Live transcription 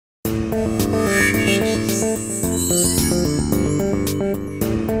NERC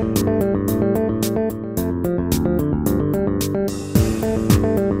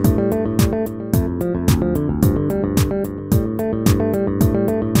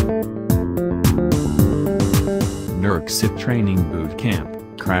CIP Training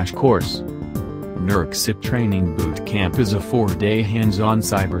Bootcamp, Crash Course. NERC CIP Training Bootcamp is a 4-day hands-on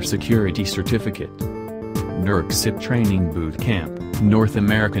cybersecurity certificate. NERC CIP Training Bootcamp, North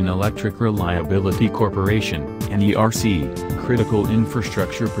American Electric Reliability Corporation, NERC, Critical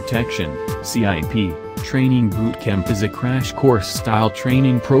Infrastructure Protection, CIP, Training Bootcamp is a crash course-style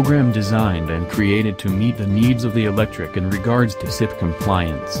training program designed and created to meet the needs of the electric in regards to CIP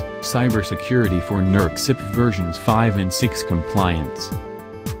compliance, cybersecurity for NERC CIP Versions 5 and 6 compliance.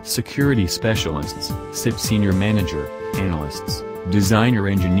 Security specialists, CIP senior manager, analysts, designer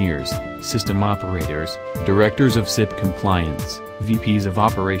engineers, system operators, directors of CIP compliance, VPs of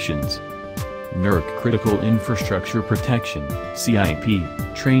operations. NERC Critical Infrastructure Protection, CIP,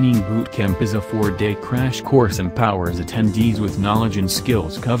 Training Bootcamp is a 4-day crash course empowers attendees with knowledge and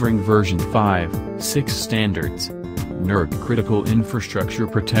skills covering version 5, 6 standards. NERC Critical Infrastructure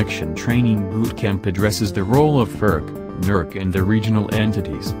Protection Training Bootcamp addresses the role of FERC, NERC and the regional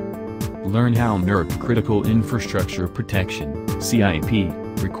entities. Learn how NERC Critical Infrastructure Protection, CIP,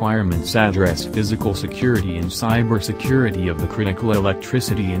 requirements address physical security and cybersecurity of the critical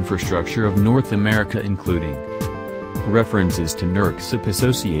electricity infrastructure of North America, including references to NERC CIP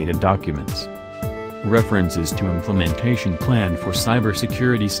associated documents, references to implementation plan for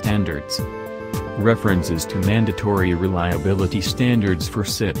cybersecurity standards, references to mandatory reliability standards for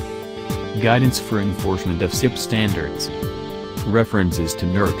CIP, guidance for enforcement of CIP standards, references to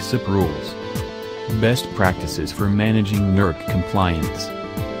NERC CIP rules, best practices for managing NERC compliance,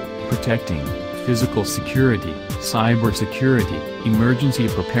 protecting physical security, cybersecurity, emergency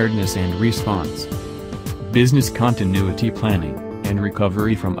preparedness and response, business continuity planning, and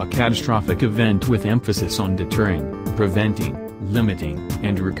recovery from a catastrophic event with emphasis on deterring, preventing, limiting,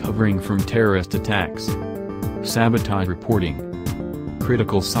 and recovering from terrorist attacks, sabotage reporting,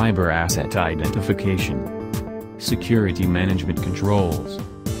 critical cyber asset identification, security management controls,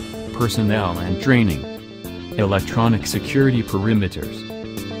 personnel and training, electronic security perimeters,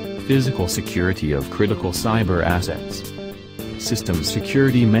 physical security of critical cyber assets, system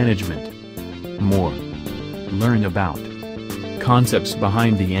security management. More. Learn about concepts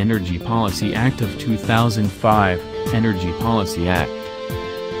behind the Energy Policy Act of 2005, Energy Policy Act,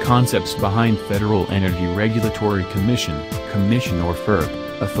 concepts behind Federal Energy Regulatory Commission or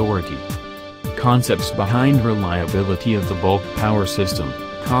FERC, authority, concepts behind reliability of the bulk power system,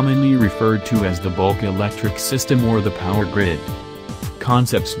 commonly referred to as the bulk electric system or the power grid,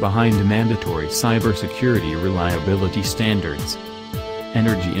 concepts behind mandatory cybersecurity reliability standards,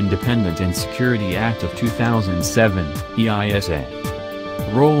 Energy Independent and Security Act of 2007, EISA.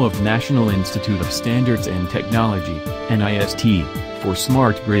 Role of National Institute of Standards and Technology, NIST, for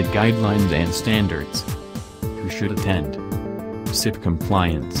smart grid guidelines and standards. Who should attend? CIP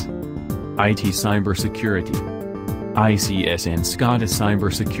compliance, IT cybersecurity, ICS and SCADA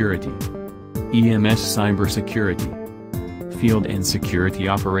cybersecurity, EMS cybersecurity, field and security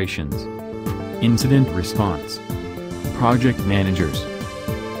operations, incident response, project managers,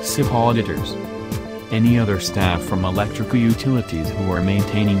 CIP auditors, any other staff from electrical utilities who are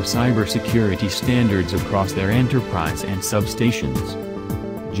maintaining cybersecurity standards across their enterprise and substations,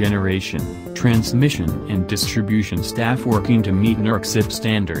 generation, transmission and distribution staff working to meet NERC CIP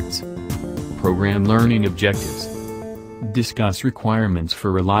standards. Program learning objectives. Discuss requirements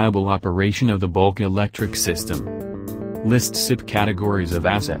for reliable operation of the bulk electric system. List CIP categories of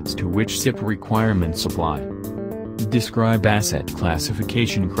assets to which CIP requirements apply. Describe asset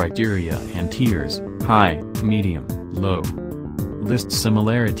classification criteria and tiers, high, medium, low. List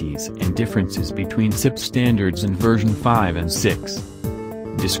similarities and differences between CIP standards in version 5 and 6.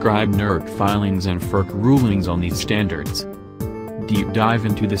 Describe NERC filings and FERC rulings on these standards. Deep dive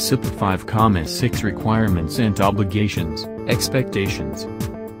into the CIP 5,6 requirements and obligations, expectations.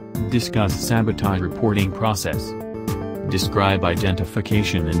 Discuss sabotage reporting process. Describe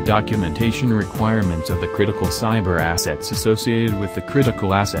identification and documentation requirements of the critical cyber assets associated with the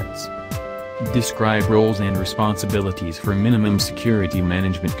critical assets. Describe roles and responsibilities for minimum security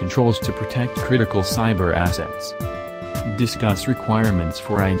management controls to protect critical cyber assets. Discuss requirements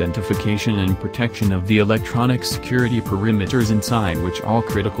for identification and protection of the electronic security perimeters inside which all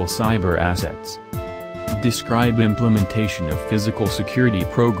critical cyber assets. Describe implementation of physical security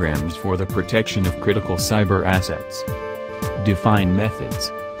programs for the protection of critical cyber assets. Define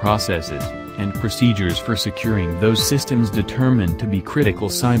methods, processes, and procedures for securing those systems determined to be critical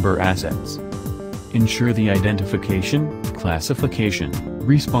cyber assets. Ensure the identification, classification,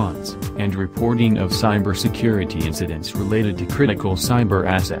 response, and reporting of cybersecurity incidents related to critical cyber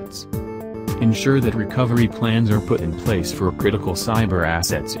assets. Ensure that recovery plans are put in place for critical cyber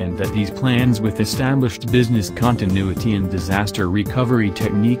assets and that these plans with established business continuity and disaster recovery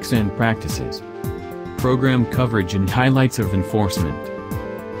techniques and practices. Program coverage and highlights of enforcement.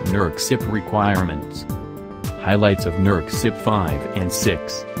 NERC CIP requirements. Highlights of NERC CIP 5 and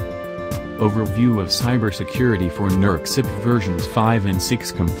 6. Overview of cybersecurity for NERC CIP versions 5 and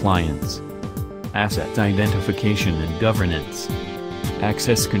 6 compliance. Asset identification and governance.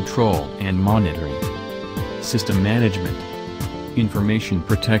 Access control and monitoring. System management. Information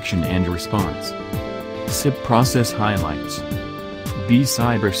protection and response. CIP process highlights. B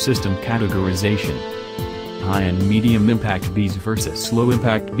cyber system categorization. High and medium impact Bs versus low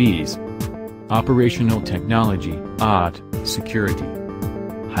impact Bs. Operational technology, OT, security.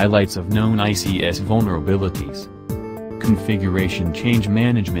 Highlights of known ICS vulnerabilities. Configuration change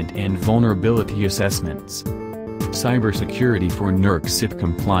management and vulnerability assessments. Cybersecurity for NERC CIP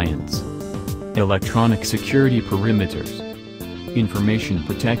compliance. Electronic security perimeters. Information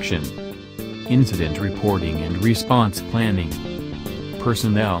protection. Incident reporting and response planning.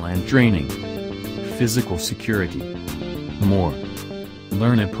 Personnel and training. Physical security. More.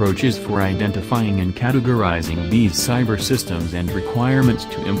 Learn approaches for identifying and categorizing these cyber systems and requirements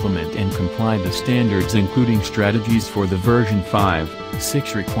to implement and comply the standards, including strategies for the version 5,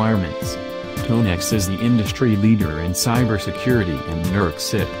 6 requirements. Tonex is the industry leader in cybersecurity and NERC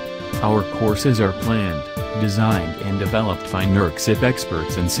CIP. Our courses are planned, designed and developed by NERC CIP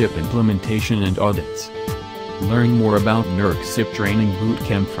experts in CIP implementation and audits. Learn more about NERC CIP Training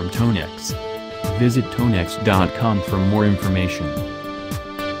Bootcamp from Tonex. Visit tonex.com for more information.